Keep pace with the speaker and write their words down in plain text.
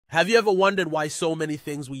Have you ever wondered why so many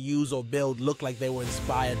things we use or build look like they were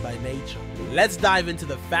inspired by nature? Let's dive into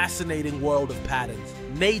the fascinating world of patterns.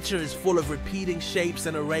 Nature is full of repeating shapes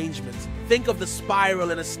and arrangements. Think of the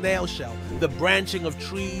spiral in a snail shell, the branching of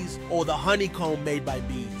trees, or the honeycomb made by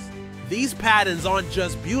bees. These patterns aren't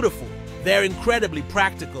just beautiful, they're incredibly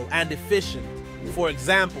practical and efficient. For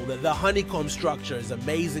example, the honeycomb structure is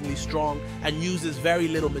amazingly strong and uses very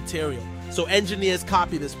little material. So engineers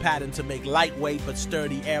copy this pattern to make lightweight but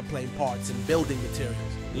sturdy airplane parts and building materials.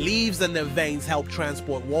 Leaves and their veins help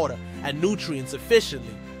transport water and nutrients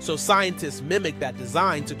efficiently, so scientists mimic that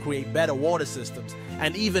design to create better water systems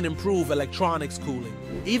and even improve electronics cooling.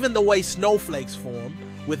 Even the way snowflakes form,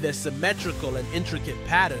 with their symmetrical and intricate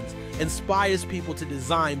patterns, inspires people to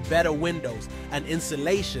design better windows and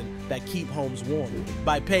insulation that keep homes warm.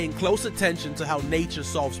 By paying close attention to how nature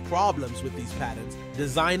solves problems with these patterns,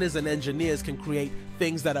 designers and engineers can create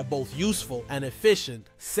things that are both useful and efficient,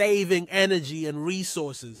 saving energy and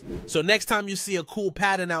resources. So next time you see a cool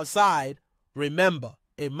pattern outside, remember,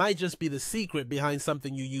 it might just be the secret behind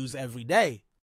something you use every day.